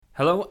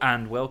Hello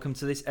and welcome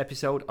to this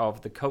episode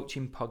of the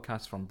Coaching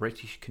Podcast from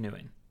British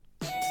Canoeing.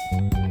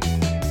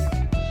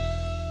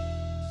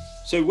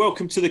 So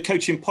welcome to the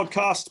Coaching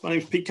Podcast. My name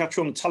is Pete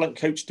Cattrall. I'm a talent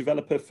coach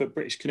developer for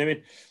British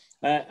Canoeing.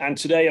 And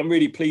today I'm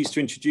really pleased to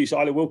introduce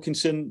Isla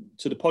Wilkinson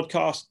to the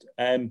podcast.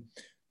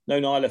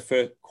 Known Isla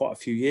for quite a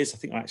few years. I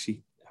think I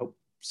actually helped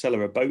sell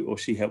her a boat, or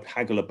she helped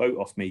haggle a boat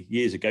off me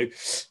years ago.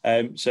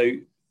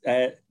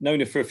 Known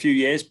her for a few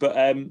years,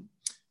 but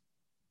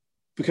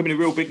becoming a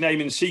real big name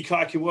in the sea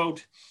kayaking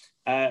world.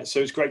 So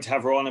it's great to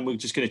have her on, and we're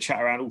just going to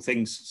chat around all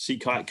things sea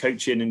kayak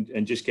coaching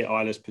and just get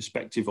Isla's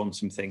perspective on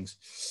some things.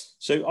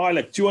 So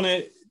Isla, do you want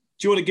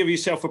to give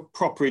yourself a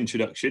proper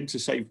introduction to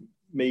save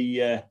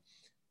me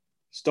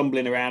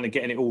stumbling around and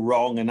getting it all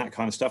wrong and that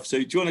kind of stuff? So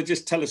do you want to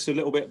just tell us a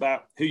little bit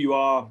about who you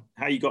are,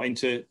 how you got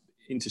into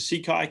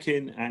sea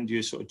kayaking, and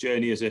your sort of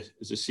journey as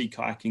a sea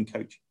kayaking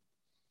coach?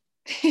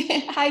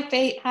 Hi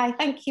Pete, hi,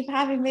 thank you for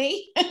having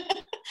me.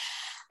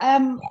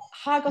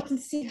 How I got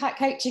into sea kayak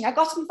coaching. I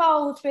got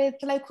involved with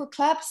the local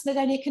club,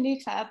 Snowdonia Canoe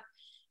Club,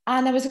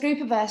 and there was a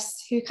group of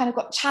us who kind of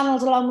got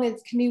channeled along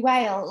with Canoe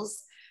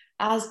Wales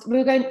as we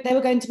were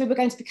going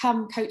to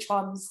become Coach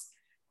Ones.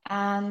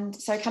 And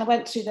so I kind of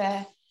went through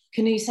the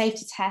canoe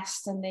safety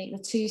test and the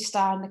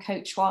 2-star and the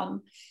Coach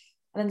One.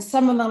 And then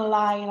somewhere along the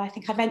line, I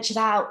think I ventured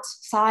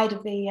outside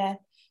of the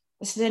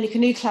Snowdonia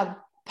Canoe Club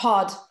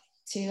pod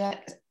to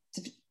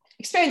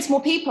experience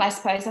more people, I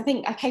suppose. I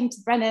think I came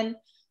to Brennan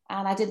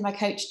and I did my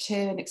Coach 2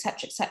 and et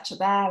cetera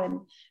there.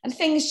 And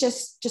things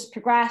just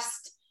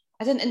progressed.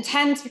 I didn't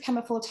intend to become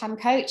a full-time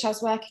coach. I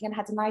was working and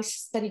had a nice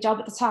steady job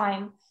at the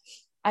time.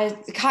 I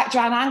kayaked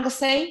around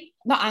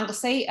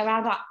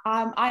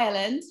around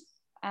Ireland.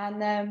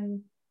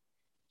 And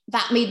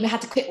that made me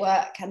had to quit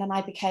work. And then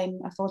I became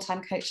a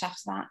full-time coach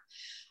after that.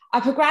 I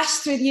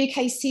progressed through the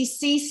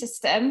UKCC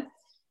system.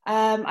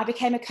 I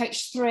became a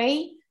Coach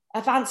 3,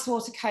 advanced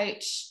water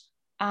coach.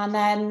 And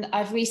then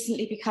I've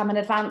recently become an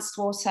advanced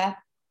water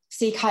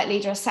sea kite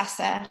leader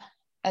assessor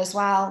as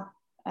well.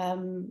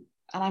 And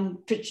I'm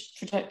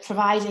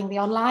providing the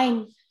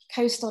online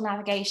coastal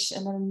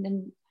navigation.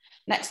 And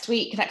next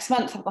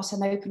month, I've got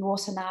an open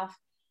water nav.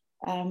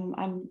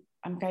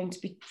 I'm going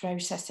to be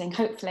processing,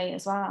 hopefully,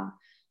 as well.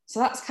 So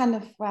that's kind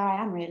of where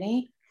I am,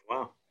 really.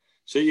 Wow.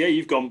 So yeah,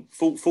 you've gone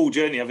full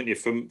journey, haven't you,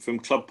 from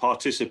club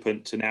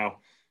participant to now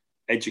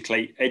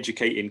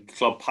educating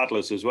club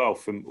paddlers as well,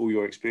 from all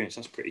your experience.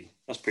 That's pretty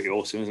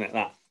awesome, isn't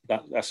it?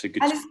 That's a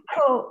good. And it's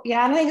cool,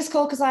 yeah. And I think it's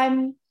cool because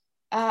I'm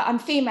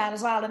female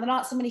as well, and there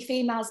aren't so many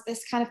females at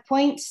this kind of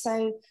point.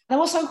 So I'm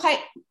also quite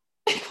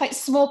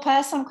small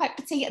person. I'm quite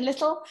petite and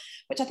little,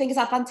 which I think is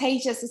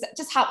advantageous. Is it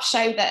just helps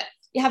show that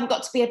you haven't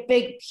got to be a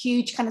big,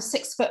 huge kind of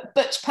 6-foot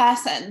butch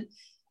person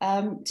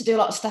to do a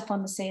lot of stuff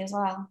on the sea as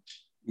well.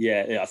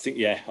 Yeah, I think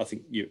you're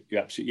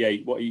absolutely, yeah.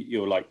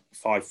 You're like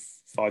 5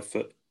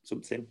 foot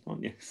something,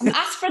 aren't you? I'm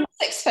aspirin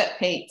 6 foot,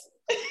 Pete.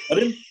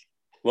 Pardon?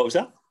 What was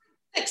that?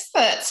 6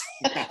 foot.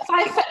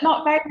 5 foot,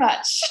 not very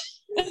much.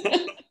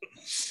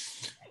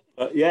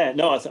 Yeah,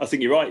 no, I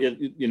think you're right.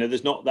 You know,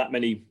 there's not that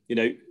many,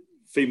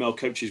 female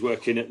coaches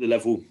working at the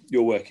level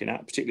you're working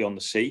at, particularly on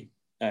the sea.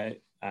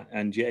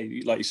 And yeah,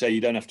 like you say,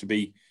 you don't have to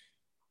be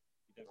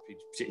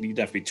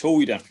tall,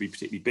 you don't have to be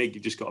particularly big.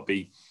 You've just got to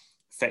be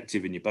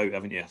effective in your boat,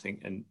 haven't you? I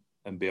think,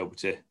 and be able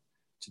to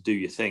do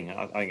your thing.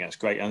 I think that's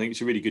great. I think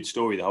it's a really good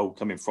story, the whole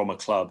coming from a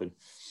club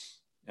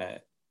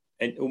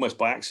and almost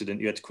by accident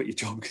you had to quit your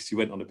job because you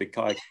went on a big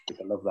kayak.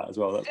 I love that as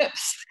well.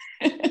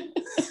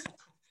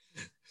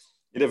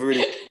 You never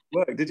really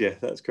worked, did you?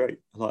 That's great.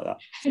 I like that.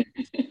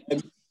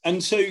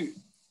 And so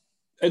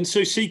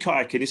sea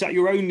kayaking, is that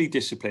your only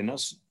discipline?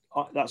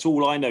 That's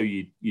all I know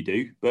you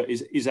do. But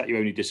is that your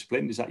only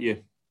discipline? Is that your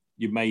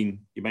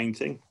main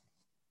thing?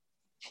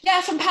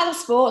 Yeah, from paddle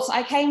sports.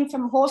 I came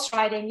from horse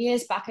riding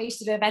years back. I used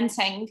to do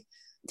eventing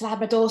until I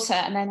had my daughter,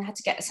 and then I had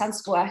to get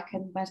sensible work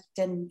and went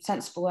in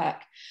sensible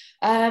work.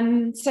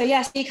 So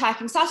yeah, sea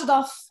kayaking started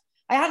off.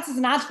 I answered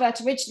an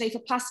advert originally for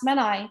Plas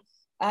Menai,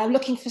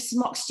 looking for some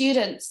mock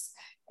students.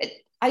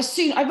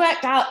 I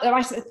worked out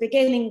right at the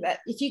beginning that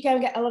if you go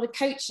and get a lot of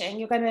coaching,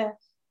 you're going to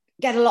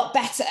get a lot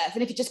better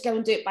than if you just go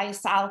and do it by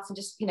yourself and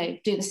just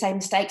do the same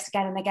mistakes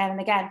again and again and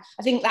again.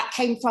 I think that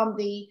came from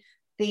the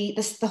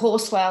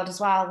horse world as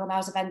well. When I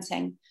was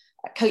eventing,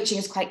 coaching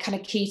is quite kind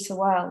of key to the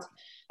world.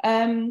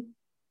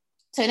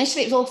 So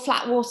initially it was all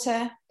flat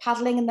water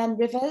paddling and then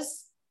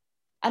rivers.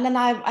 And then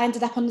I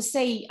ended up on the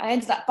sea. I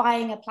ended up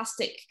buying a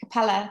plastic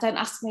capella. Don't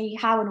ask me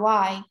how and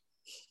why.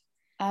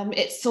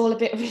 It's all a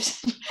bit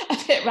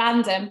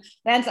random.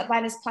 I ended up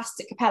buying this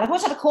plastic capella. I've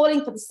always had a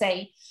calling for the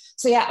sea.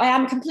 So yeah, I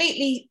am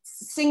completely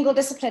single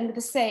discipline with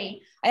the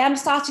sea. I am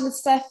starting with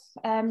surf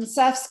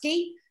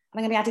ski. And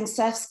I'm going to be adding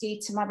surf ski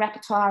to my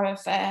repertoire of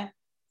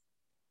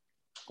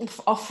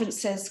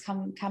offerances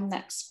come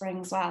next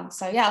spring as well.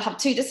 So yeah, I'll have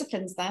 2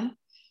 disciplines then.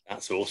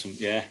 That's awesome.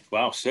 Yeah.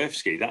 Wow. Surf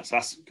ski. That's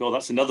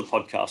another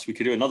podcast. We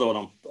could do another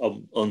one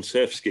on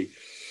surf ski.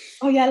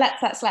 Oh yeah,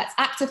 let's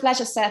active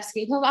leisure surf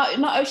ski.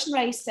 Not ocean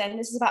racing.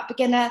 This is about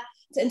beginner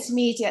to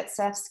intermediate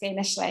surf ski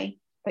initially.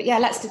 But yeah,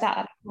 let's do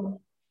that.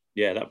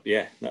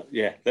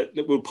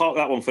 We'll park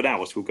that one for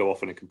now, so we'll go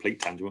off on a complete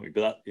tangent, won't we?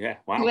 But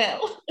wow.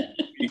 Will.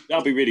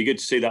 That'd be really good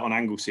to see that on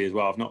Anglesey as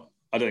well.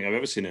 I don't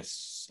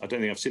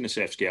think I've seen a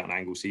surf ski out on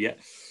Anglesey yet.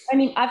 I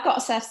mean, I've got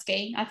a surf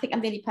ski. I think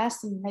I'm the only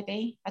person,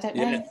 maybe. I don't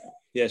know.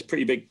 Yeah, it's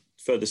pretty big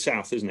further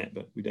south, isn't it?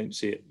 But we don't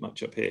see it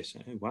much up here. So,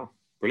 wow,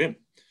 brilliant.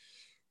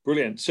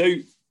 So,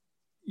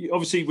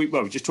 obviously, we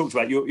just talked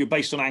about you're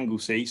based on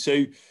Anglesey.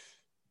 So,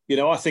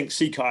 I think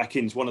sea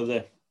kayaking is one of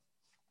the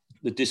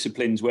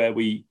disciplines where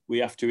we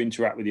have to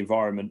interact with the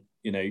environment.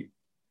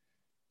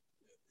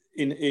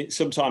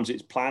 Sometimes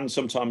it's planned,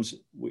 sometimes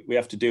we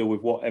have to deal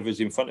with whatever's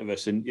in front of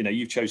us. And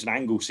you've chosen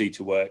Anglesey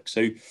to work,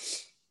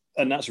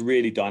 and that's a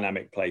really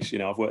dynamic place.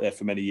 I've worked there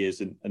for many years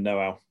and know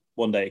how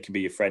one day it can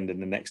be your friend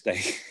and the next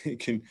day it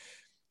can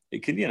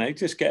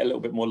just get a little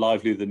bit more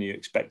lively than you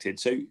expected.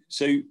 So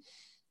do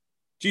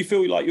you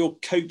feel like your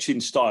coaching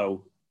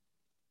style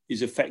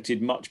is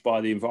affected much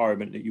by the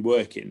environment that you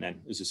work in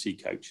then as a sea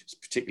coach,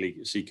 particularly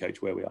a sea coach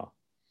where we are?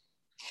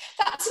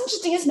 That's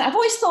interesting, isn't it? I've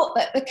always thought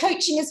that the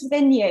coaching is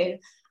within you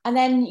and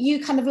then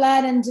you kind of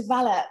learn and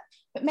develop.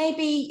 But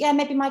maybe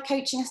my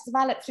coaching has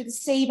developed through the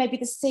sea. Maybe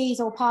the sea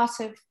is all part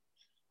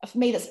of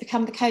me that's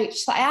become the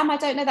coach that I am. I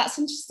don't know. That's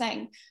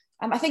interesting.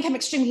 I think I'm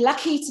extremely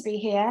lucky to be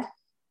here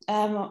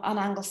on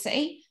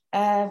Anglesey.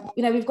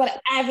 We've got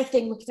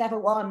everything we could ever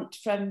want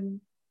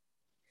from,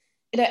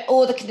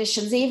 all the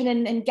conditions.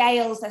 Even in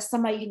gales, there's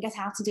somewhere you can get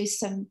out and do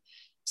some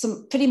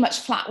pretty much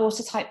flat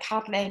water type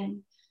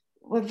paddling.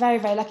 We're very,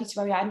 very lucky to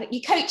where we are. And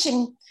your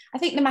coaching, I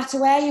think no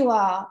matter where you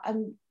are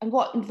and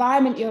what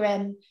environment you're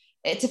in,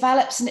 it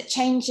develops and it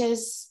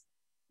changes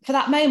for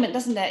that moment,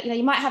 doesn't it?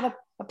 You might have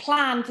a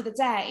plan for the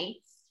day,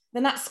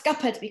 then that's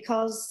scuppered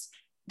because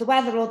the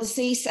weather or the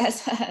sea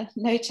says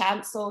no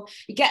chance, or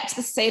you get to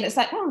the sea and it's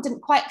like, I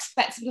didn't quite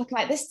expect it to look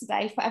like this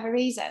today for whatever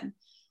reason.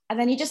 And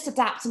then you just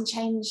adapt and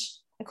change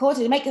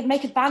accordingly, make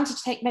advantage,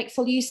 make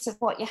full use of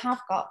what you have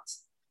got.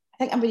 I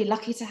think I'm really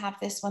lucky to have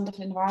this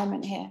wonderful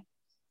environment here.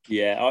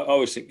 Yeah, I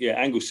always think,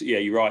 Anglesey,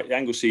 you're right.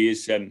 Anglesey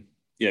is,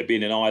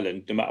 being an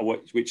island, no matter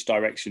which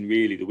direction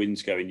really the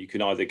wind's going, you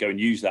can either go and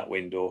use that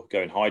wind or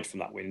go and hide from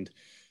that wind.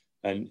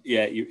 And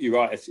you're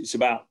right. It is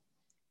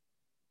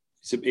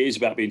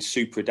about being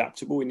super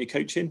adaptable in your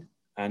coaching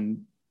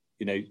and,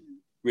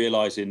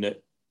 realizing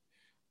that.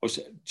 I was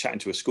chatting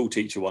to a school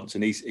teacher once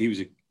and he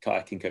was a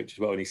kayaking coach as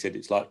well. And he said,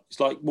 it's like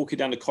walking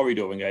down the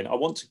corridor and going, I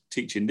want to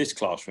teach in this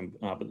classroom,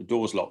 but the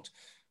door's locked.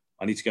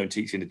 I need to go and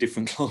teach in a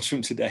different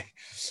classroom today.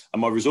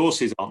 And my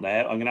resources aren't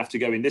there. I'm going to have to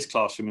go in this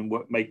classroom and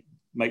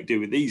make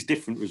do with these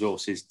different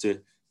resources to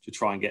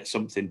try and get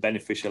something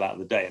beneficial out of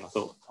the day. And I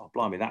thought, oh,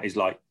 blimey, that is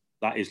like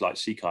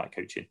sea kayak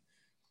coaching.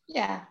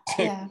 Yeah.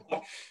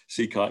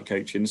 Sea kayak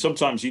coaching.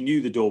 Sometimes you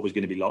knew the door was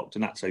going to be locked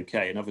and that's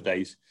okay. And other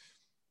days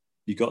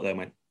you got there and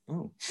went,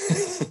 oh,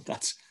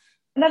 that's...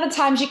 And other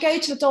times you go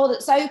to a door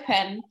that's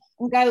open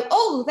and go,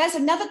 oh, there's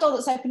another door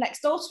that's open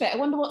next door to it. I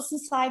wonder what's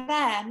inside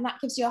there. And that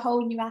gives you a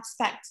whole new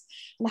aspect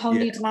and a whole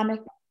new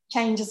dynamic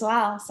change as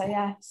well. So,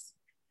 yes.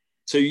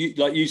 So you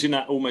like using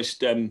that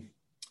almost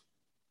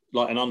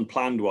like an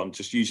unplanned one,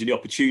 just using the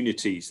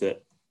opportunities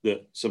that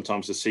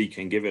sometimes the sea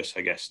can give us,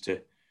 I guess,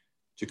 to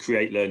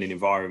create learning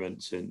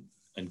environments and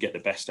get the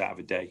best out of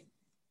a day.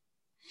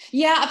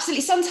 Yeah,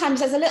 absolutely. Sometimes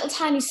there's a little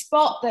tiny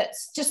spot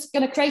that's just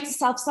going to create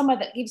itself somewhere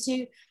that gives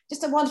you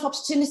just a wonderful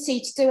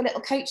opportunity to do a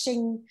little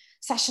coaching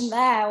session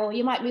there, or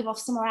you might move off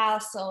somewhere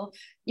else, or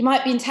you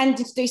might be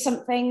intending to do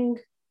something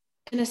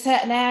in a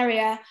certain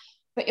area,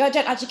 but you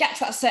don't actually get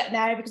to that certain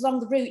area because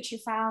along the route you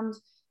found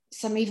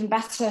some even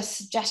better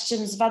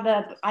suggestions of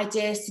other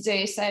ideas to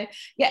do. So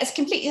yeah, it's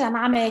completely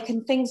dynamic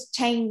and things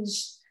change.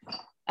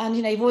 And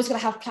you've always got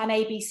to have plan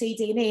A, B, C,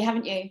 D, and E,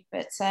 haven't you?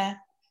 But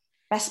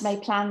best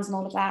made plans and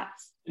all of that.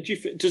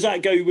 Does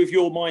that go with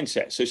your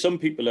mindset? So some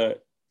people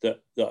that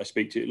I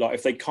speak to, like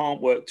if they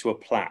can't work to a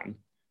plan,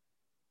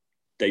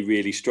 they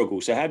really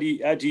struggle. So how do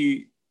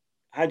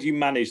you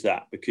manage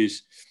that?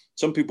 Because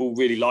some people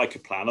really like a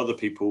plan, other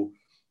people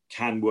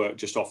can work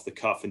just off the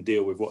cuff and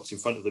deal with what's in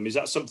front of them. Is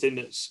that something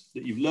that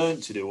you've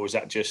learned to do, or is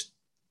that just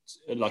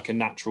like a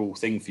natural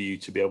thing for you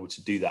to be able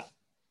to do that?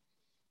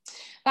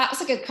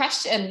 That's a good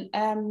question.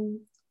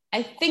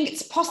 I think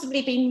it's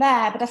possibly been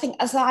there, but I think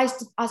as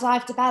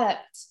I've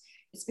developed,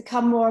 it's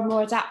become more and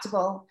more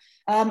adaptable.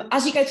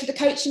 As you go through the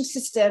coaching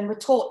system, we're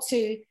taught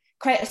to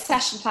create a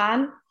session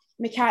plan.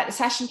 We carry out the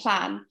session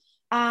plan.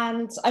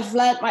 And I've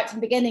learned right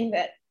from the beginning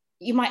that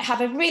you might have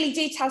a really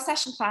detailed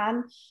session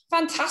plan,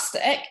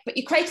 fantastic, but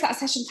you created that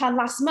session plan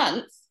last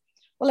month.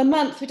 Well, a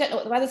month, we don't know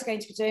what the weather's going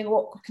to be doing,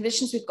 or what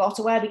conditions we've got,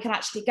 or where we can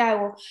actually go,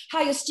 or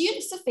how your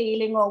students are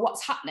feeling, or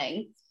what's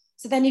happening.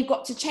 So then you've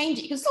got to change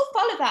it. You can still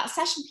follow that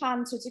session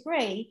plan to a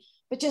degree,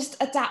 but just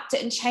adapt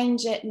it and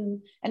change it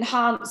and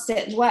enhance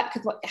it and work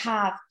with what you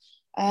have.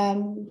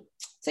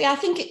 So yeah, I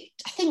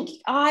think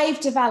I've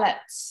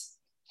developed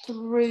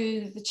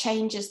through the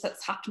changes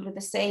that's happened with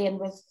the sea and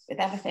with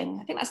everything.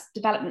 I think that's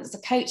development as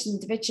a coach and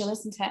individual,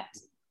 isn't it?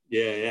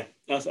 Yeah.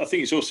 I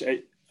think it's also,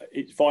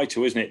 it's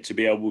vital, isn't it, to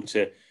be able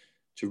to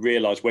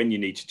realise when you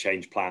need to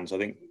change plans. I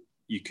think,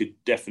 you could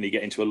definitely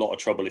get into a lot of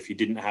trouble if you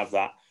didn't have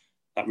that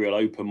real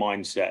open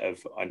mindset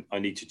of I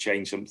need to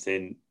change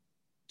something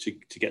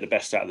to get the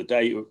best out of the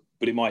day.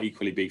 But it might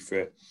equally be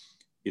for,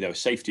 a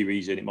safety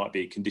reason. It might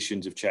be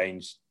conditions have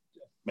changed.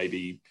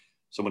 Maybe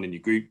someone in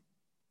your group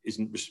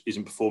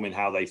isn't performing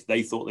how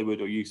they thought they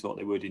would, or you thought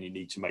they would, and you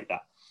need to make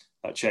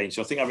that change.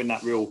 So I think having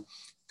that real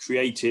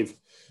creative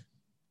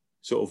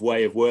sort of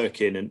way of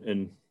working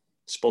and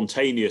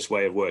spontaneous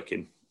way of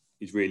working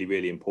is really,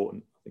 really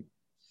important. I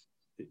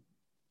think,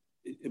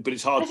 but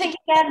it's hard. I think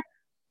again,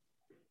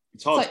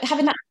 it's hard. So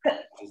having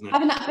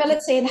that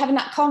ability and having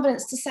that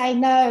confidence to say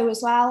no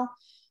as well.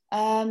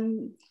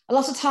 A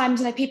lot of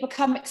times, people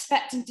come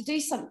expecting to do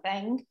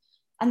something,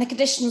 and the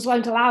conditions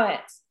won't allow it,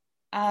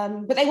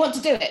 but they want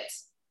to do it.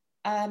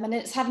 And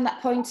it's having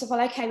that point of,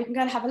 well, okay, we can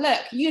go and have a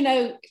look. You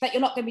know that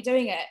you're not going to be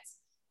doing it,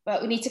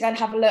 but we need to go and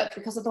have a look,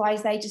 because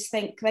otherwise they just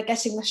think they're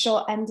getting the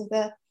short end of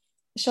the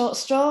short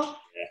straw.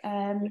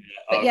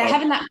 But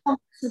having that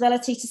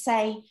ability to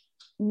say,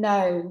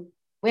 no,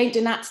 we ain't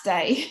doing that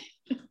today.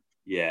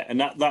 Yeah,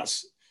 and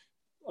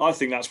I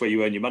think that's where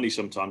you earn your money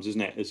sometimes,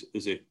 isn't it?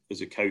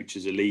 As a coach,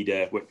 as a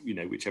leader,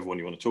 whichever one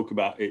you want to talk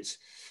about, it's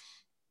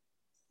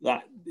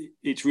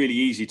really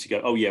easy to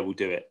go, oh yeah, we'll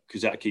do it,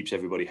 because that keeps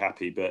everybody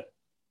happy, but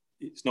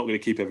it's not going to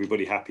keep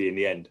everybody happy in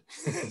the end.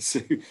 So,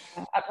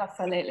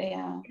 absolutely,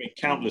 yeah. I mean,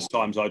 countless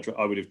times I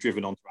would have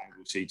driven onto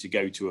Anglesey to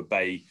go to a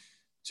bay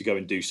to go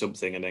and do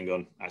something, and then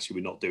gone, actually,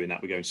 we're not doing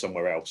that, we're going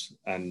somewhere else.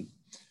 And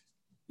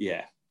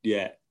yeah.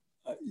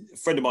 A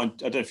friend of mine,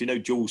 I don't know if you know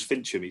Jules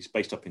Fincham, he's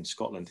based up in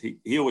Scotland.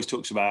 He always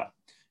talks about,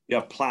 you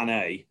have plan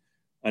A,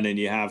 and then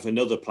you have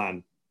another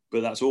plan,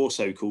 but that's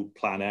also called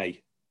plan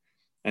A.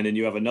 And then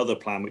you have another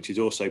plan, which is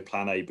also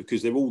plan A,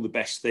 because they're all the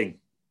best thing.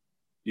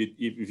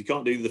 If you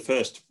can't do the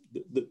first,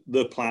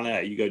 the plan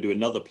A, you go do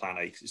another plan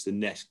A, because it's the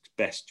next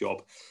best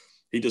job.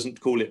 He doesn't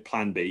call it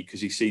plan B,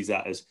 because he sees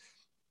that as,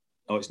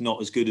 oh, it's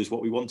not as good as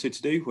what we wanted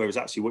to do, whereas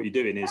actually what you're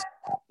doing is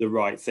the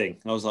right thing.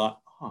 And I was like,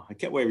 oh, I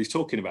get where he's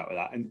talking about with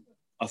that. And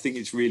I think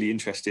it's really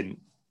interesting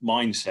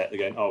mindset. They're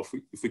going, oh,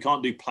 if we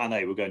can't do plan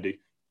A, we're going to do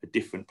a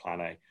different plan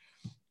A,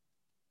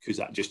 because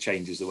that just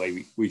changes the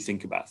way we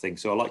think about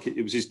things. So I like it.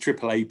 It was his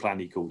AAA plan,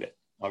 he called it.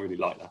 I really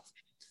like that.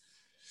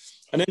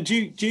 And then do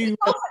you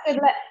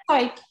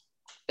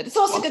it's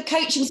also good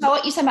coaching. So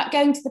what you said about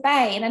going to the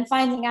bay and then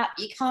finding out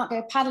you can't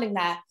go paddling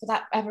there for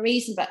that other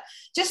reason, but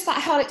just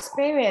that whole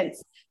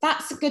experience,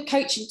 that's a good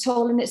coaching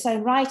tool in its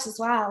own right as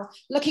well.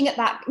 Looking at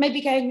that,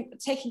 maybe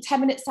taking 10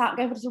 minutes out,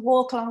 going for a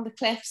walk along the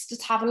cliffs,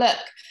 just have a look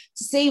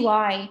to see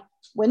why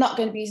we're not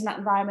going to be using that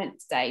environment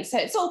today. So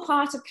it's all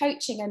part of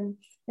coaching and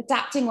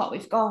adapting what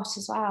we've got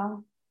as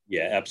well.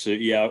 Yeah,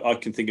 absolutely. Yeah, I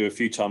can think of a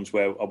few times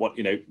where I want,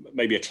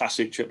 maybe a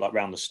classic trip like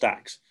round the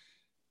Stacks,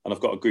 and I've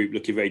got a group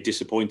looking very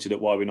disappointed at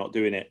why we're not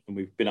doing it. And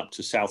we've been up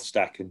to South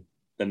Stack, and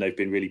then they've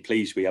been really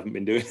pleased we haven't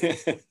been doing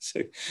it.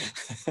 So,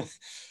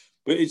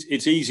 but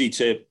it's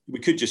easy we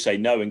could just say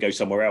no and go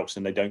somewhere else,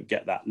 and they don't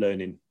get that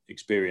learning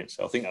experience.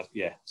 So I think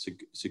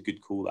it's a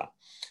good call, that.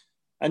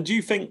 And do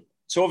you think,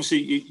 so obviously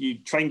you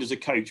trained as a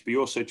coach, but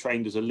you also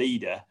trained as a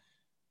leader.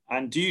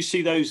 And do you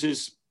see those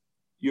as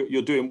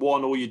you're doing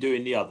one or you're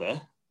doing the other?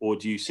 Or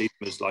do you see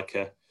them as like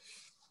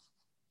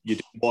you're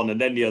doing one and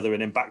then the other,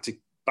 and then back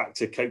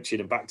to coaching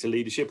and back to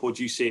leadership? Or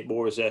do you see it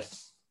more as a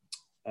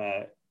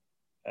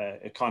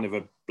kind of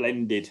a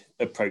blended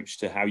approach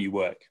to how you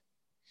work?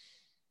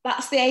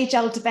 That's the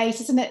age-old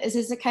debate, isn't it?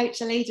 Is a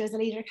coach a leader, is a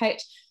leader a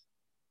coach?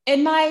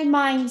 In my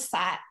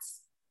mindset,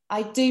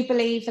 I do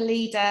believe a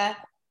leader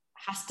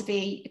has to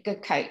be a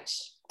good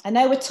coach. I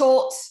know we're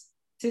taught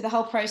through the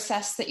whole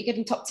process that you're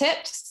giving top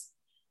tips,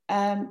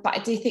 but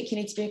I do think you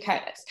need to be a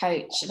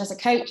coach. And as a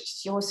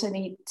coach, you also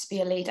need to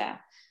be a leader.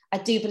 I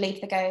do believe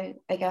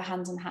they go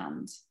hand in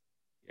hand.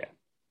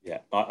 Yeah,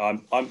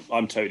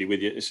 I'm totally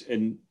with you.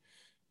 And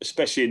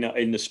especially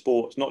in the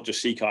sports, not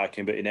just sea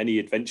kayaking, but in any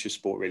adventure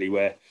sport really,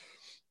 where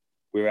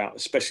we're out,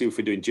 especially if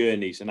we're doing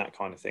journeys and that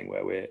kind of thing,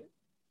 where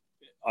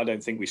I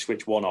don't think we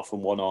switch one off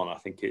and one on. I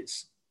think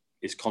it's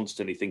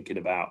constantly thinking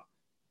about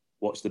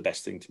what's the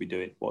best thing to be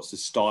doing, what's the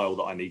style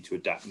that I need to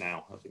adapt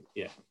now. I think,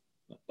 yeah,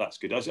 that's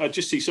good. I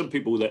just see some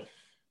people that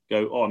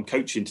go, oh, I'm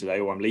coaching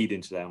today or I'm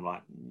leading today. I'm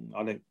like,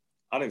 I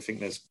don't think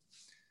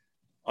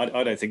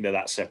they're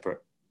that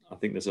separate. I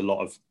think there's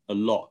a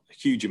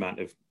huge amount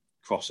of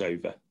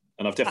crossover.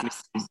 And I've definitely,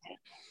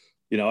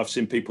 I've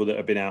seen people that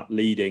have been out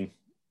leading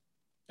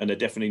and they're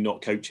definitely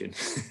not coaching.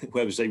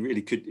 Whereas they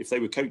really could, if they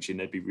were coaching,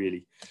 they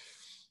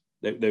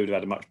would have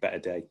had a much better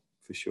day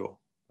for sure.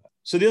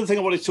 So the other thing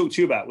I wanted to talk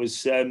to you about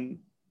was I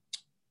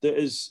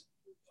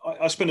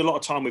spend a lot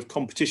of time with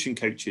competition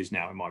coaches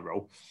now in my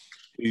role,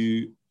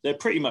 who they're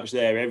pretty much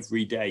there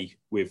every day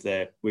with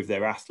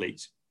their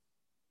athletes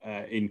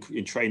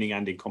in training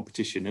and in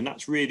competition, and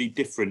that's really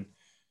different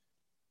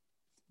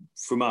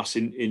from us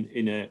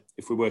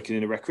if we're working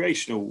in a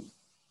recreational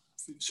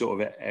sort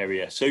of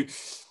area. So,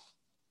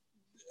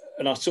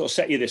 and I sort of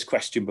set you this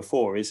question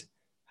before: is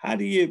how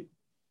do you're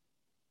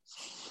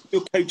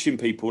coaching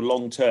people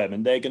long term,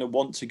 and they're going to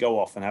want to go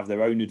off and have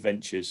their own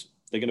adventures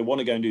they're going to want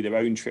to go and do their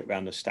own trip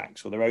around the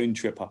Stacks or their own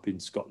trip up in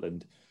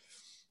Scotland.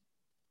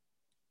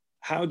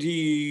 How do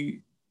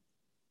you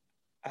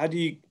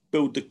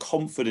build the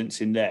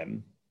confidence in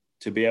them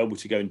to be able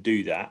to go and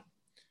do that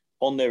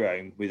on their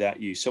own without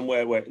you,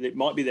 somewhere where it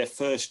might be their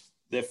first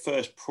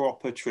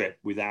proper trip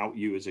without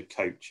you as a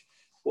coach?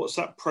 What's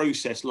that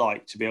process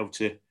like to be able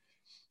to,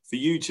 for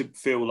you to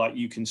feel like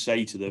you can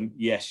say to them,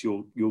 yes,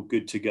 you're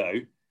good to go,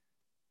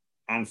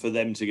 and for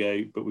them to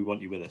go, but we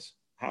want you with us?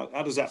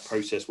 How does that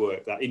process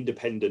work, that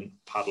independent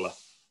paddler?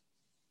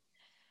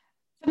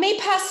 For me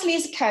personally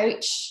as a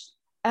coach,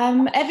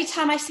 every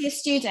time I see a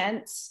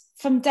student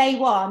from day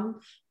one,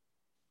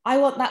 I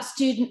want that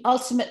student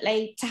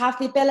ultimately to have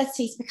the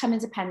ability to become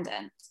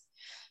independent.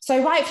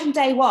 So right from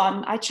day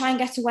one, I try and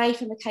get away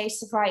from the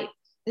case of, right,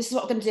 this is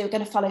what we're going to do, we're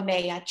going to follow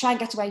me. I try and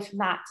get away from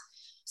that.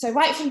 So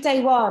right from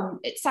day one,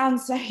 it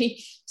sounds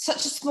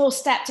such a small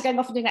step to going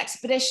off and doing an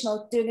expedition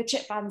or doing a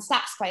trip around the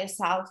Stacks by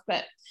yourself,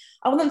 but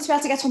I want them to be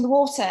able to get on the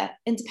water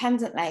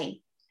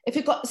independently. If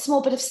we've got a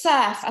small bit of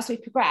surf as we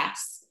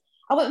progress,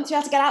 I want them to be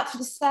able to get out for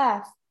the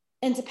surf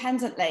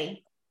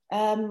independently,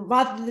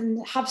 rather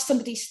than have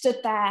somebody stood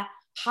there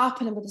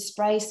harping them with a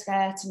spray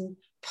skirt and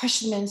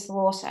pushing them into the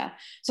water.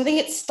 So I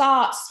think it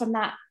starts from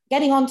that,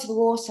 getting onto the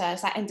water,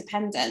 is that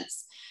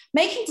independence.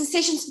 Making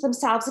decisions for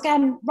themselves,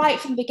 again, right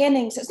from the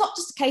beginning. So it's not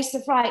just a case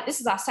of, right,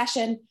 this is our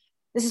session,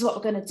 this is what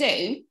we're going to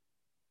do.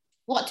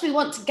 What do we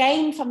want to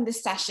gain from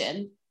this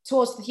session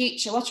towards the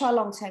future? What are our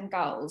long-term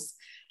goals?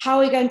 How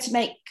are we going to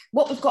make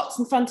what we've got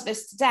in front of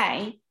us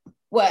today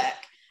work?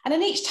 And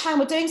then each time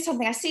we're doing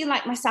something, I see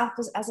like myself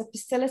as a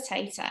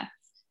facilitator.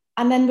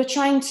 And then we're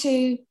trying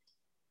to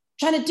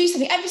do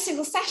something. Every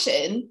single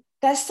session,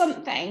 there's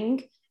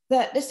something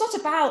that it's not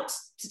about,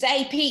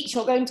 today, Pete,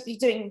 you're going to be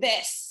doing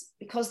this,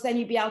 because then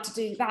you'll be able to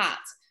do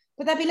that.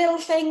 But there'll be little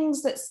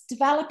things that's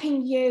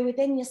developing you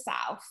within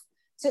yourself.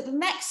 So the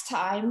next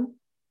time,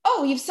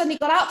 oh, you've suddenly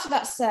got out to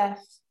that surf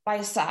by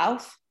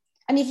yourself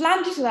and you've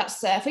landed through that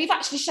surf, or you've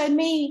actually shown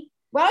me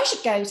where I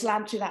should go to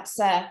land through that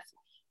surf.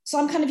 So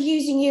I'm kind of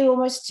using you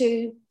almost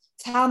to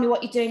tell me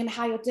what you're doing and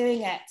how you're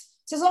doing it.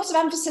 So there's a lot of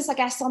emphasis, I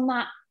guess, on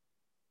that.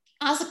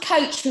 As a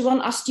coach, we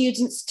want our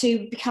students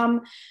to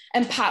become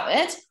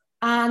empowered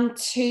and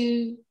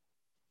to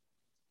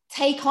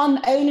take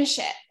on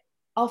ownership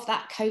of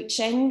that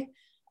coaching.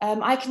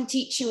 I can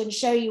teach you and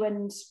show you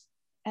and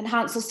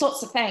enhance all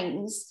sorts of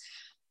things.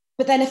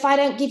 But then if I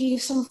don't give you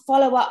some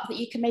follow-up that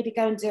you can maybe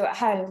go and do at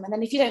home, and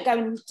then if you don't go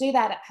and do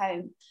that at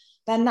home,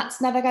 then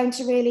that's never going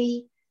to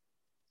really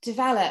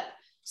develop.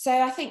 So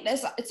I think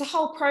it's a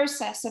whole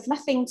process of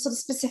nothing sort of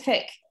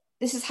specific,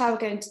 this is how we're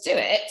going to do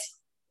it.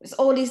 There's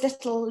all these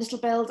little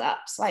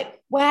build-ups, like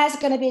where's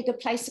going to be a good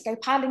place to go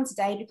paddling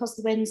today because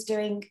the wind's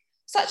doing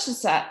such and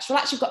such. Well,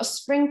 actually, we've got a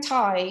spring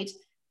tide.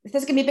 If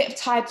there's going to be a bit of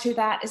tide through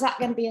that, is that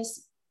going to be a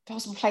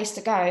possible place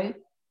to go? Well,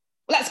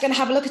 let's go and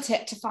have a look at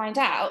it to find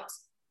out,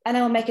 and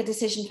then we'll make a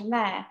decision from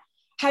there.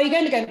 How are you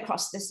going to go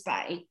across this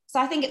bay?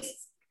 So I think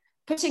it's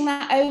putting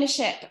that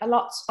ownership a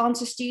lot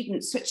onto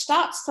students, which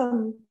starts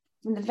from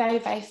the very,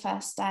 very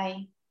first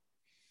day.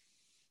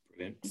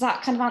 Brilliant. Does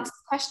that kind of answer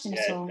the question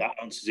at all? That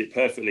answers it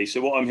perfectly.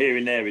 So what I'm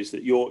hearing there is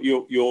that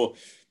you're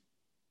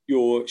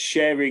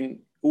sharing,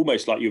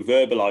 almost like you're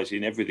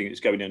verbalizing everything that's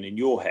going on in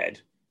your head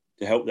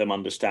to help them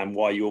understand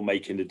why you're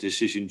making the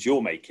decisions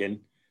you're making,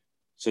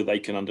 so they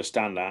can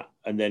understand that,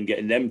 and then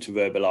getting them to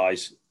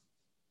verbalize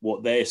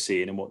what they're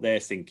seeing and what they're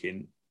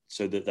thinking,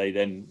 so that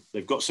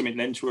they've got something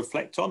then to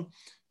reflect on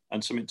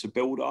and something to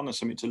build on and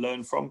something to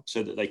learn from,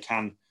 so that like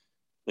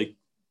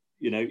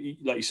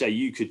you say,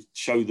 you could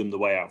show them the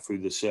way out through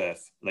the surf.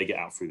 They get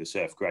out through the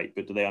surf, great.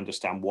 But do they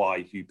understand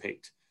why you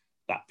picked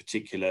that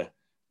particular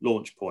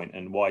launch point,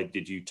 and why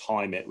did you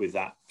time it with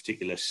that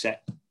particular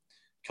set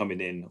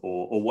coming in,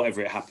 or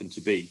whatever it happened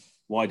to be?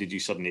 Why did you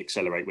suddenly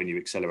accelerate when you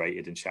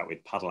accelerated and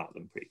shouted paddle at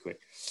them pretty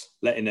quick?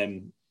 Letting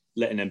them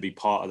be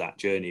part of that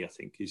journey, I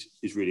think,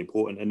 is really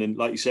important. And then,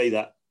 like you say,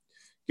 that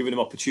giving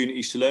them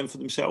opportunities to learn for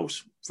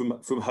themselves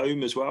from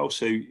home as well.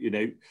 So,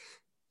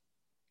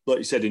 like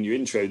you said in your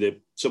intro,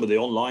 some of the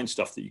online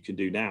stuff that you can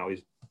do now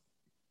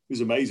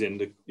is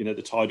amazing.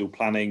 The tidal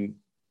planning,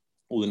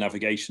 all the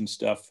navigation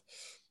stuff,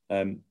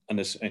 and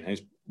there's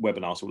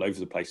webinars all over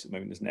the place at the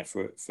moment, isn't there,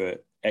 for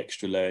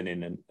extra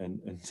learning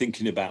and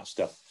thinking about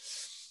stuff.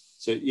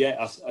 So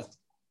yeah,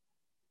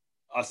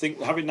 I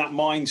think having that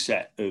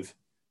mindset of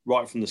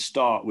right from the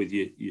start with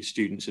your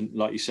students, and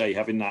like you say,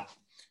 having that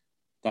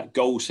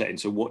goal setting.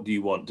 So what do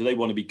you want? Do they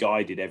want to be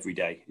guided every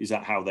day? Is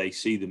that how they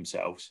see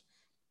themselves?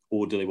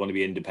 Or do they want to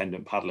be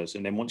independent paddlers?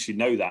 And then once you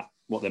know that,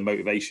 what their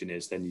motivation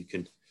is, then you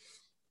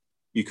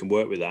can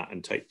work with that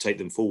and take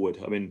them forward.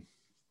 I mean,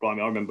 Brian,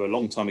 I remember a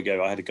long time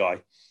ago, I had a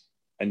guy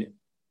and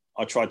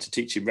I tried to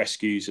teach him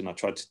rescues and I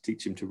tried to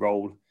teach him to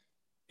roll.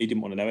 He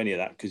didn't want to know any of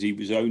that because he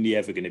was only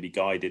ever going to be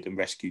guided and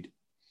rescued.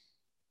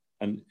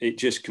 And it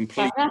just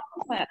completely,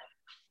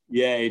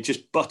 it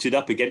just butted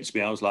up against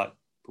me. I was like,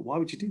 but why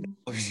would you do that?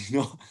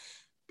 Not.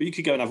 But you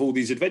could go and have all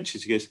these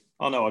adventures. He goes,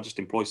 oh no, I'll just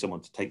employ someone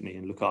to take me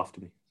and look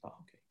after me. Oh,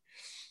 okay.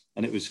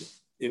 And it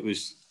was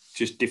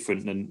just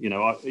different. And, you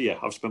know,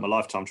 I've spent my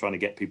lifetime trying to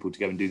get people to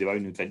go and do their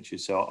own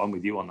adventures. So I'm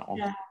with you on that one.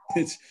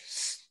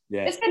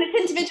 Yeah. It's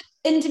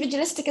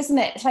individualistic, isn't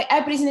it? It's like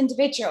everybody's an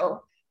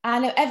individual,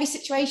 and every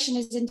situation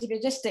is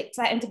individualistic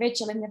to that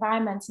individual in the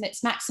environment, and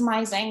it's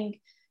maximizing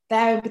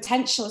their own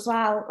potential as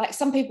well. Like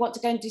some people want to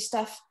go and do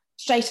stuff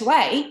straight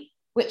away,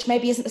 which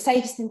maybe isn't the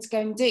safest thing to go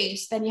and do.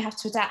 So then you have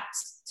to adapt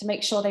to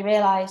make sure they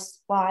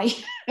realise why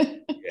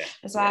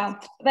as well.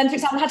 But then, for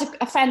example, I had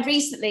a friend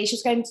recently, she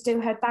was going to do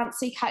her Advanced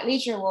Sea Kite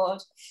Leader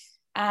Award,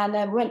 and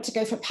we went to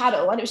go for a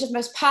paddle, and it was just the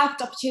most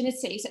perfect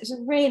opportunity. So it was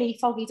a really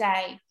foggy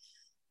day.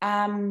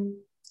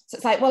 So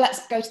it's like, well,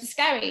 let's go to the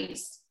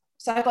Skerries.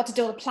 So I got to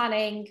do all the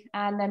planning,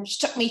 and she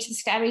took me to the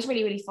Skerries,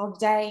 really, really foggy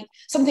day.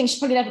 Something she's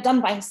probably never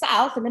done by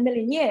herself in a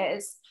million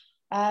years.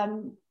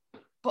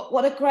 But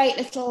what a great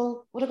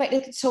little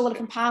tool of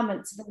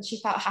empowerment. So then she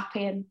felt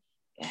happy, and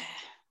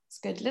it's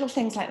good. Little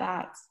things like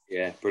that.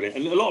 Yeah, brilliant.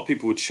 And a lot of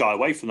people would shy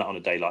away from that on a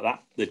day like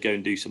that. They'd go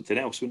and do something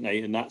else, wouldn't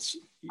they? And that's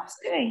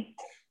absolutely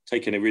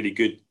taking a really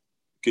good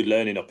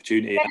learning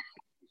opportunity.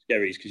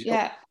 Skerries, because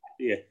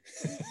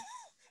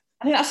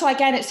I think that's why,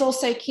 again, it's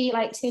also key,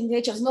 like, to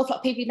individuals. An awful lot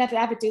of people you never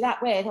ever do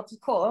that with,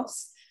 of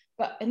course.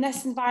 But in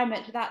this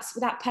environment, with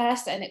that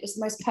person, it was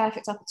the most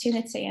perfect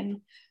opportunity.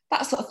 And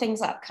that sort of things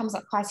that comes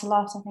up quite a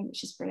lot, I think,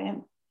 which is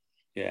brilliant.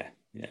 Yeah.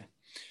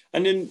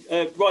 And then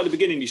right at the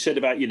beginning, you said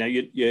about, you know,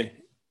 you're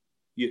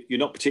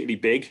not particularly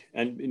big,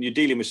 and you're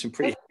dealing with some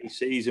pretty heavy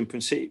seas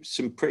and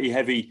some pretty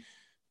heavy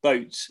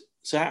boats.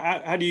 So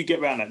how do you get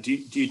around that? Do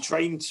you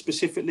train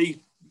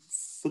specifically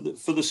for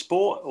the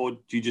sport, or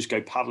do you just go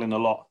paddling a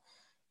lot?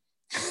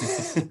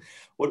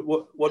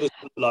 What does it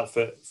look like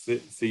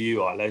for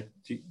you, Isla?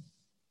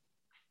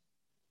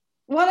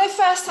 When I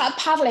first started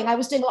paddling, I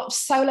was doing a lot of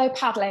solo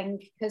paddling,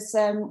 because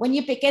when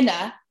you're a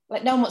beginner,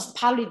 like, no one wants to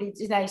paddle with you,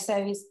 do they? So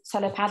it's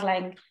solo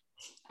paddling,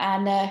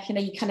 and you know,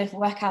 you kind of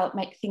work out,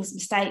 make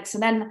mistakes.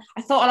 And then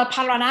I thought I'd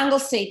paddle around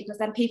Anglesey, because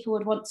then people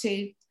would want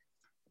to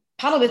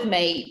paddle with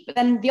me. But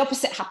then the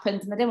opposite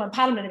happened, and they didn't want to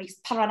paddle with me, because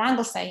paddle around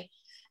Anglesey.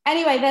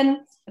 Anyway,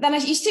 then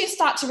you soon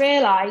start to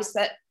realise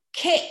that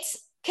kit's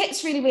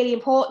really, really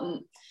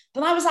important.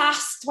 Then I was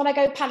asked, when I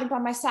go paddling by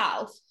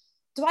myself,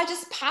 do I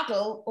just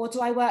paddle or do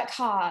I work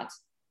hard?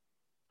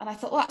 And I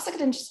thought, well, that's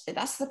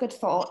a good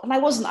thought. And I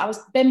wasn't, I was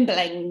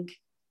bimbling.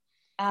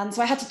 And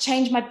so I had to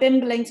change my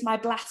bimbling to my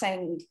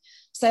blatting.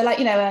 So, like,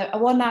 you know, a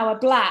 1 hour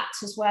blat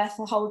was worth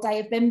a whole day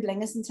of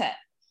bimbling, isn't it?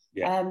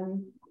 Yeah.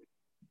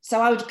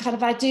 So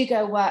I do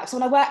go work. So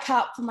when I work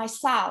out for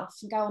myself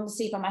and go on the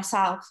sea by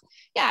myself,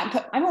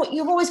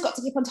 you've always got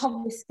to keep on top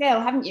of your skill,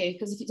 haven't you?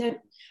 Because if you don't,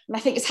 and I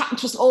think it's happened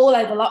to us all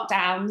over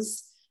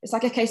lockdowns, it's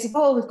like a case of,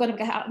 we've got to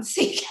get out on the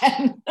sea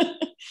again.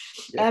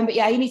 But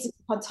you need to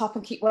keep on top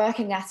and keep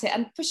working at it,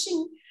 and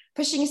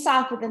pushing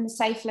yourself within the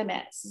safe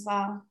limits as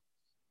well.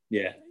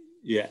 Yeah.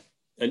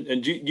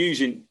 And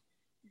using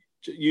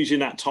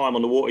that time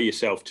on the water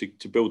yourself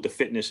to build the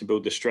fitness and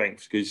build the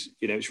strength, because,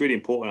 you know, it's really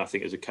important, I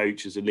think, as a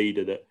coach, as a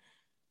leader, that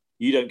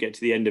you don't get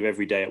to the end of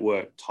every day at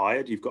work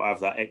tired. You've got to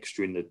have that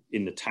extra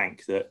in the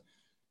tank. That,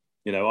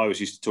 you know, I always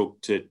used to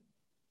talk to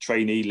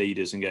trainee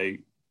leaders and go,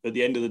 at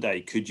the end of the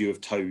day, could you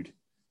have towed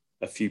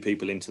a few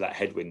people into that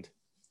headwind?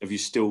 Have you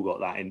still got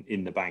that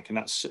in the bank? And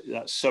that's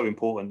so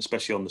important,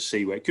 especially on the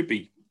sea, where it could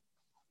be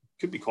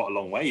quite a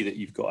long way, that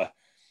you've got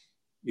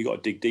to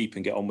dig deep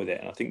and get on with it.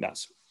 And I think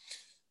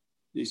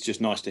it's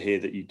just nice to hear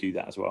that you do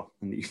that as well.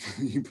 And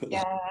you put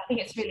I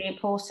think it's really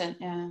important.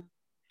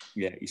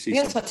 Yeah, you see.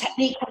 That's what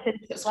technique comes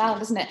into it as well,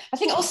 doesn't it? I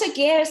think also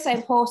gear is so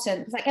important,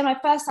 because, like, when I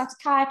first started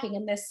kayaking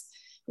in this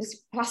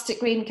plastic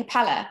green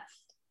Capella,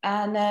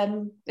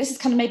 and this is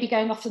kind of maybe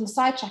going off on the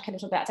sidetrack a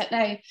little bit, I don't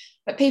know,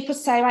 but people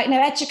say, right,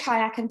 edge your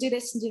kayak and do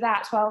this and do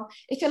that. Well,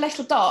 if you're a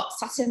little dot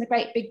sat in a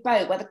great big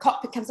boat where the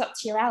cockpit comes up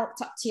to your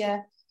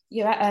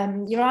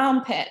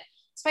armpit,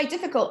 it's very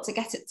difficult to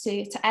get it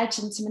to edge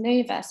and to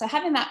maneuver. So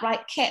having that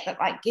right kit, that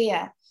right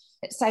gear,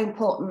 it's so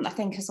important, I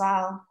think, as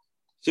well.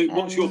 So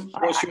what's your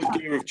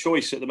gear of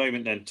choice at the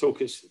moment then?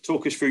 Talk us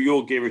through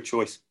your gear of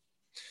choice.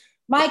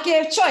 My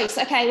gear of choice.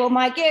 Okay, well,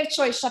 my gear of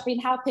choice, I've been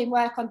helping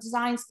work on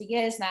designs for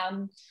years now,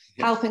 and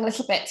helping a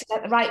little bit to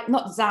get the right,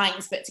 not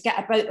designs, but to get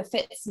a boat that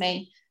fits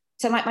me.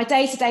 So my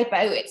day-to-day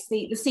boat, it's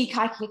the Sea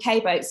Kayaking K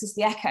boats, is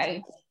the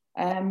Echo.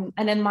 And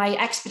then my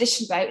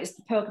expedition boat is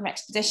the Pilgrim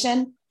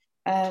Expedition.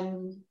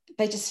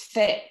 They just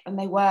fit and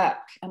they work,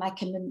 and I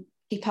can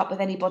keep up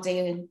with anybody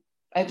and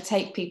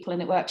overtake people,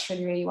 and it works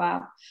really, really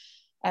well.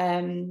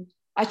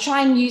 I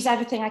try and use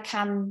everything I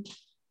can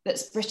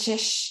that's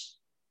British.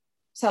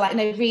 So, like,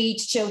 Reed,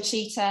 Chill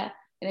Cheetah,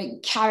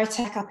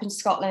 Caratech up in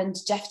Scotland,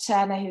 Jeff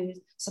Turner, who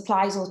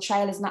supplies all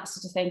trailers and that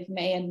sort of thing for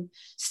me, and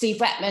Steve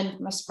Wetman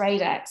for my spray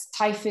decks,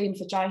 Typhoon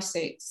for dry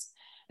suits.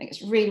 I think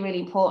it's really, really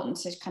important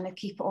to kind of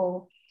keep it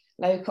all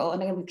local.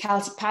 And then with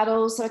Celtic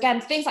paddles. So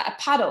again, things like a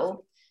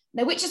paddle,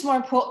 which is more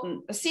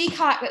important, a sea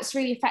kayak that's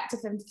really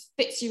effective and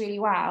fits you really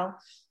well,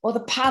 or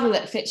the paddle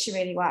that fits you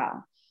really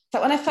well.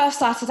 But when I first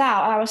started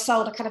out, I was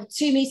sold a kind of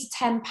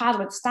 2m10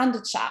 paddle with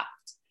standard shaft,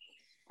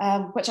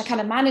 which I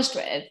kind of managed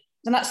with.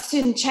 And that's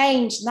soon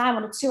changed. Now I'm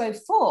on a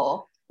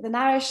 204 with a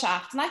narrow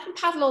shaft, and I can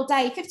paddle all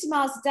day, 50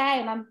 miles a day,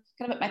 and I'm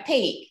kind of at my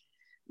peak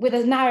with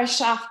a narrow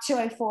shaft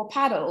 204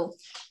 paddle.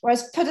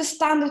 Whereas put a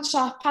standard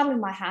shaft paddle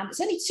in my hand,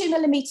 it's only 2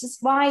 millimeters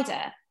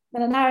wider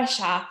than a narrow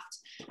shaft.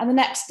 And the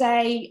next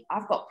day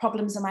I've got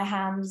problems in my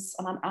hands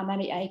and I'm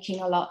only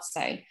aching a lot.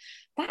 So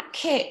that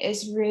kit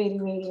is really,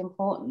 really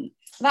important.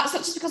 That's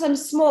not just because I'm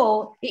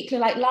small, equally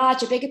like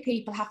larger, bigger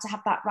people have to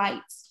have that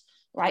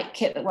right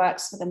kit that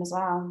works for them as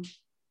well.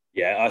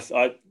 Yeah,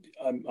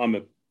 I'm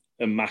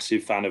a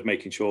massive fan of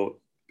making sure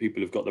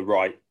people have got the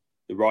right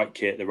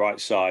kit, the right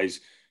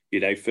size, you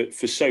know,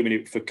 for so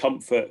many, for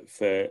comfort,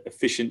 for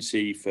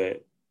efficiency, for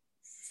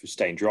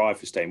staying dry,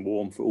 for staying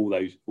warm, for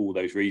all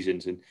those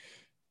reasons. And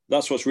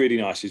that's what's really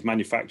nice is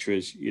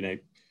manufacturers, you know,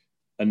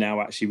 are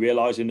now actually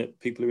realizing that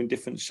people are in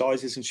different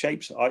sizes and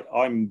shapes.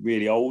 I'm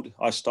really old.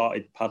 I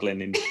started paddling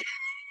in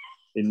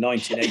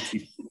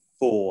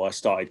 1984. I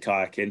started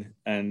kayaking,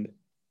 and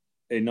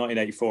in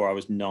 1984 I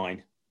was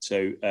 9.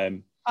 So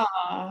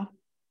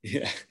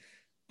yeah,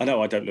 I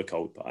know I don't look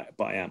old,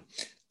 but I am.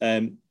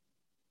 And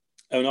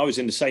I was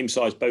in the same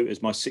size boat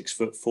as my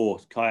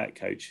 6'4" kayak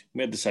coach.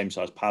 We had the same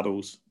size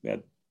paddles.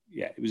 It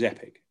was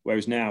epic.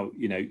 Whereas now,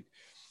 you know,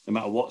 no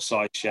matter what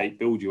size, shape,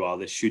 build you are,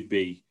 there should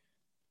be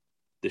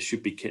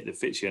kit that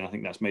fits you, and I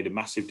think that's made a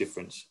massive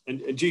difference.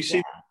 And do you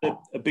see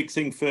a big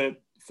thing for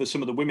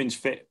some of the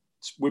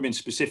women's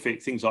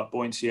specific things like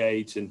buoyancy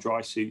aids and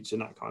dry suits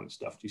and that kind of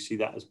stuff? Do you see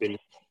that has been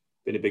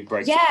a big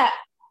breakthrough?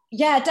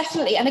 Yeah,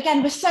 definitely. And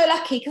again, we're so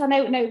lucky because I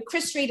know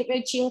Chris Reed at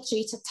Bridge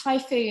Realty to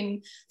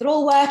Typhoon, they're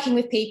all working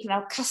with people,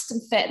 they'll custom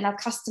fit and they'll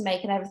custom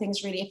make, and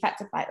everything's really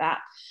effective like that.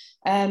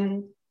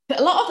 But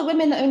a lot of the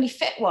women that only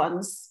fit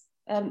ones,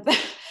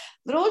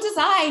 they're all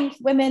designed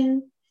for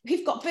women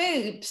who've got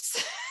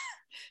boobs.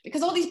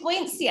 Because all these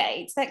buoyancy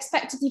aids, they're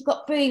expected you've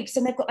got boobs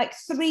and they've got like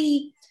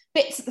 3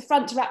 bits at the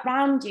front to wrap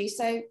around you.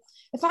 So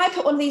if I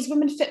put one of these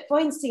women fit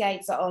buoyancy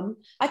aids on,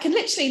 I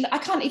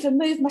can't even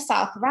move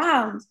myself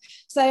around.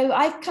 So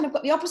I've kind of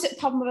got the opposite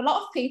problem with a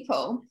lot of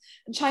people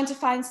and trying to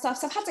find stuff.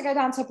 So I've had to go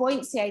down to a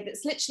buoyancy aid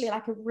that's literally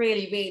like a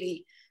really,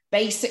 really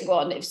basic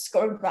one. It's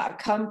got about a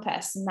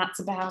compass and that's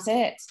about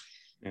it.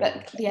 Yeah.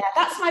 But yeah,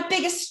 that's my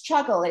biggest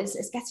struggle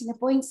is getting a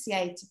buoyancy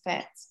aid to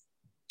fit.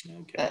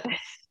 Okay. But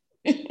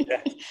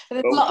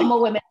there's a lot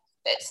more women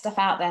fit stuff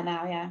out there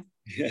now.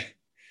 Yeah.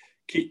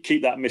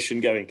 Keep that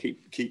mission going.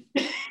 Keep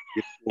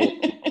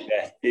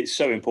yeah, it's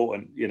so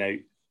important, you know.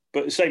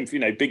 But the same for, you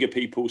know, bigger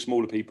people,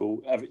 smaller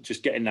people,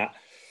 just getting that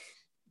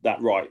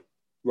right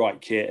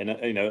kit. And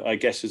you know, I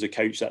guess as a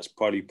coach, that's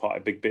probably a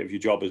big bit of your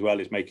job as well,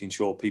 is making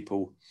sure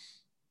people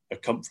are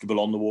comfortable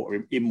on the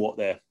water in what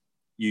they're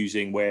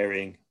using,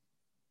 wearing,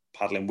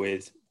 paddling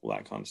with, all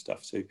that kind of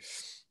stuff. So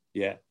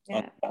yeah.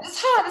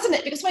 It's hard, isn't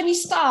it? Because when you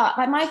start,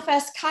 like my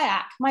first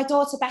kayak, my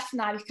daughter Beth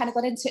and I, we kind of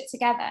got into it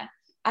together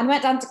and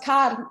went down to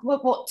Card and we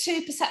bought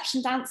 2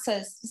 perception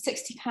dancers for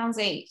 £60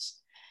 each.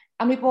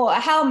 And we bought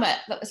a helmet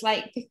that was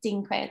like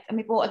 15 quid. And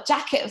we bought a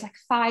jacket, it was like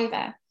a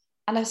 £5.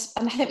 And I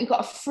think we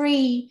got a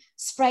free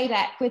spray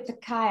deck with the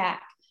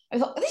kayak. I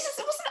thought, wasn't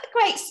that a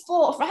great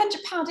sport? For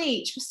 £100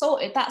 each, we're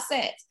sorted, that's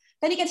it.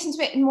 Then you get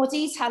into it in more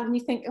detail and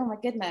you think, oh my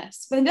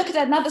goodness. But then look at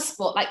another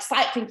sport like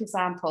cycling, for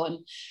example, and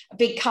a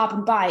big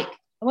carbon bike.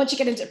 And once you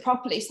get into it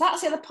properly, so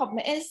that's the other problem.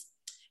 It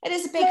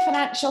is a big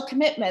financial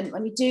commitment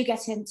when you do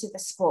get into the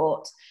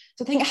sport.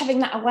 So I think having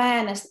that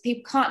awareness that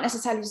people can't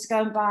necessarily just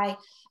go and buy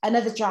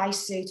another dry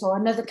suit or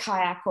another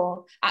kayak,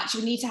 or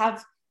actually need to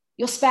have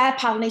your spare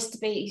paddle needs to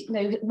be, you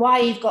know, why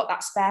you've got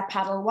that spare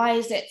paddle, why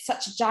is it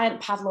such a giant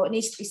paddle, or it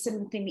needs to be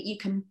something that you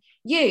can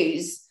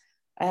use.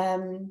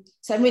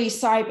 So I'm really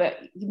sorry, but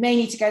you may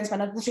need to go and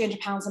spend another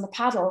 £300 on a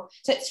paddle.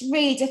 So it's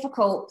really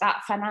difficult,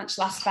 that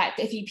financial aspect,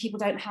 if people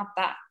don't have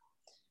that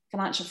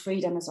financial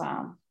freedom as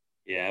well.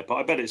 Yeah, but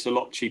I bet it's a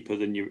lot cheaper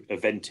than your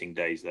eventing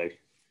days, though.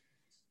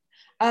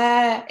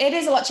 It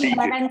is a lot cheaper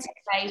than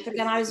eventing days, but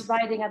then I was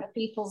riding other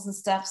people's and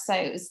stuff, so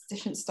it was a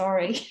different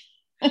story.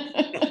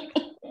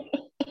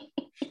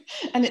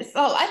 And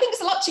I think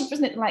it's a lot cheaper,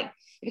 isn't it? Like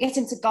if you get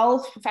into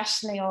golf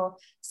professionally or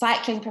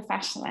cycling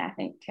professionally, I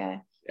think.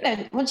 You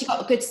know, once you've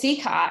got a good sea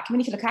kayak, I mean,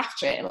 if you look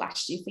after it, it'll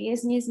last you for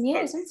years and years and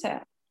years, isn't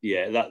it?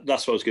 Yeah,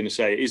 that's what I was going to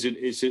say.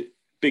 It's a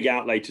big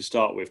outlay to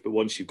start with, but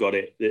once you've got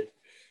it,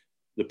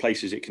 the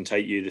places it can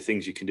take you, the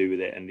things you can do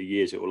with it, and the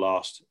years it will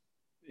last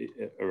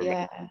are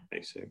amazing.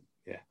 So,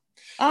 yeah.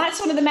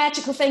 That's one of the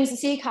magical things of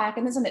sea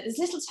kayaking, isn't it? There's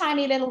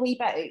little wee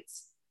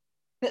boats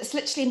that's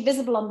literally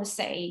invisible on the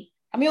sea.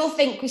 And we all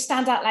think we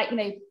stand out like, you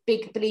know,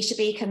 big Belisha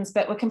beacons,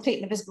 but we're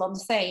completely invisible on the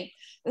sea.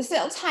 This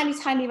little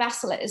tiny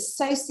vessel, it is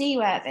so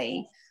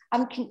seaworthy.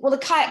 And the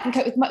kayak can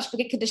cope with much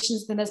bigger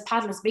conditions than us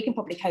paddlers we can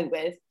probably cope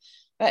with.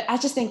 But I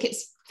just think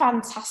it's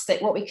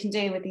fantastic what we can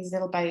do with these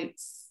little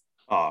boats.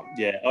 Oh,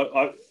 yeah.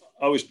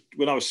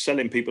 When I was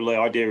selling people the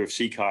idea of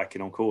sea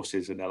kayaking on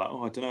courses, and they're like,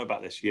 oh, I don't know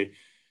about this. There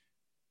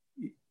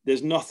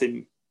is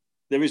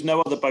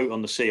no other boat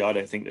on the sea, I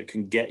don't think, that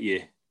can get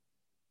you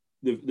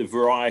the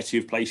variety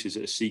of places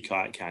that a sea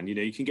kayak can. You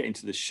know, you can get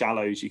into the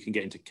shallows, you can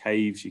get into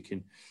caves, you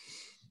can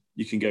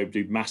go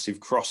do massive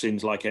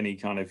crossings like any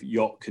kind of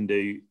yacht can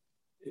do.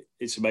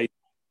 it's amazing.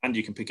 And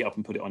you can pick it up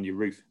and put it on your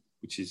roof,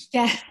 which is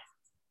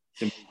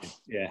amazing.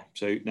 Yeah.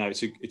 So no,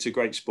 it's a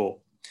great sport.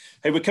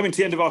 Hey, we're coming to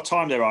the end of our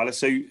time there, Isla.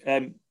 So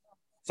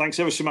thanks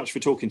ever so much for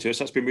talking to us.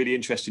 That's been really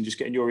interesting, just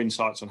getting your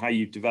insights on how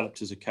you've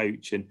developed as a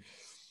coach, and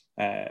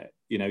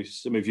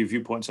some of your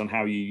viewpoints on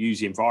how you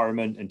use the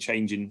environment and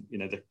changing,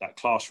 that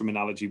classroom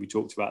analogy we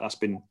talked about. That's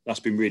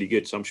been really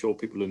good. So I'm sure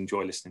people will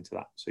enjoy listening to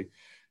that. So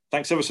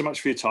thanks ever so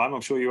much for your time.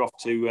 I'm sure you're off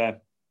to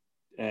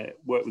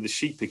work with the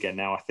sheep again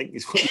now, I think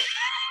is what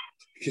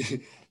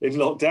in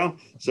lockdown.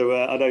 So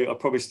I know I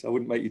promised I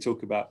wouldn't make you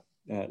talk about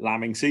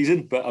lambing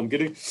season, but I'm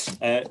going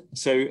to.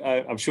 So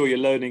I'm sure you're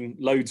learning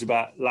loads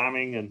about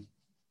lambing and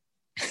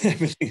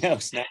everything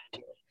else now.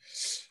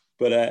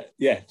 But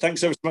thanks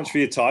so much for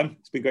your time.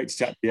 It's been great to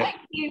chat to you. Thank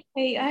you,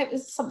 Pete. I hope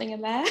there's something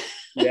in there.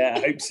 Yeah, I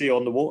hope to see you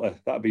on the water.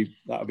 That'd be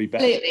better.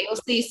 Absolutely.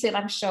 We'll see you soon,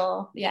 I'm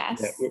sure.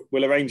 Yes. Yeah,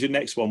 we'll arrange your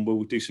next one.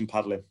 We'll do some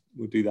paddling.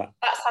 We'll do that.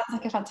 That sounds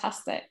like a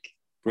fantastic.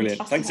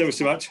 Brilliant. Thanks ever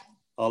so much.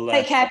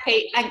 Take care,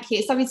 Pete. Thank you.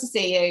 It's lovely to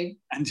see you.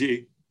 And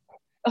you.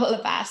 All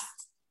the best.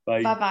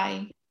 Bye.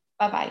 Bye-bye.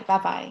 Bye-bye.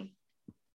 Bye-bye.